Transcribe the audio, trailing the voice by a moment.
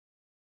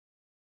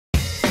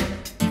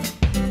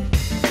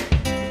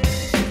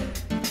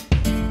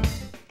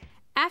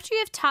After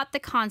you have taught the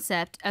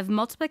concept of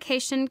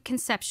multiplication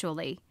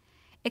conceptually,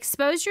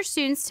 expose your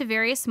students to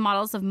various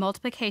models of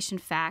multiplication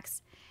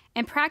facts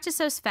and practice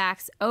those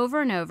facts over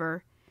and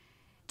over.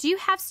 Do you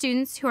have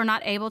students who are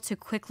not able to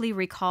quickly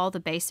recall the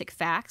basic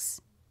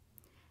facts?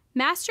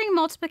 Mastering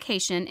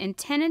multiplication in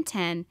 10 and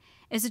 10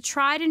 is a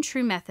tried and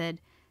true method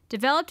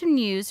developed and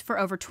used for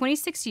over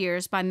 26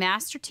 years by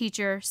master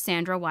teacher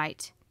Sandra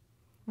White.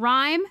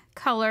 Rhyme,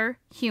 color,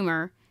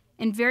 humor,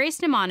 and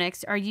various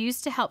mnemonics are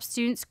used to help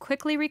students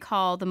quickly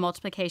recall the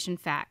multiplication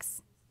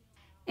facts.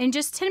 In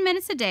just 10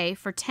 minutes a day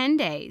for 10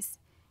 days,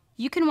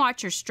 you can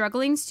watch your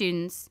struggling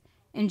students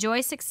enjoy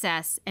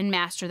success and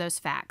master those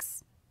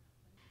facts.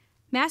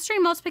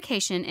 Mastering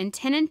multiplication in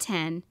 10 and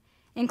 10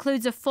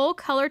 includes a full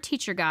color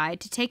teacher guide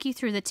to take you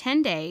through the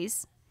 10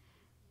 days,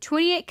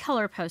 28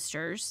 color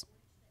posters,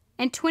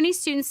 and 20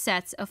 student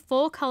sets of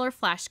full color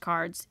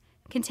flashcards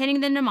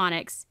containing the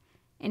mnemonics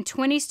and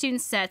 20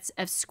 student sets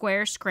of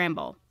square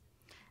Scramble,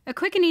 a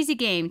quick and easy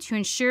game to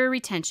ensure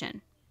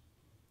retention.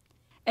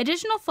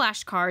 Additional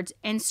flashcards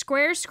and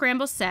square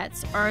Scramble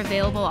sets are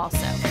available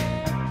also.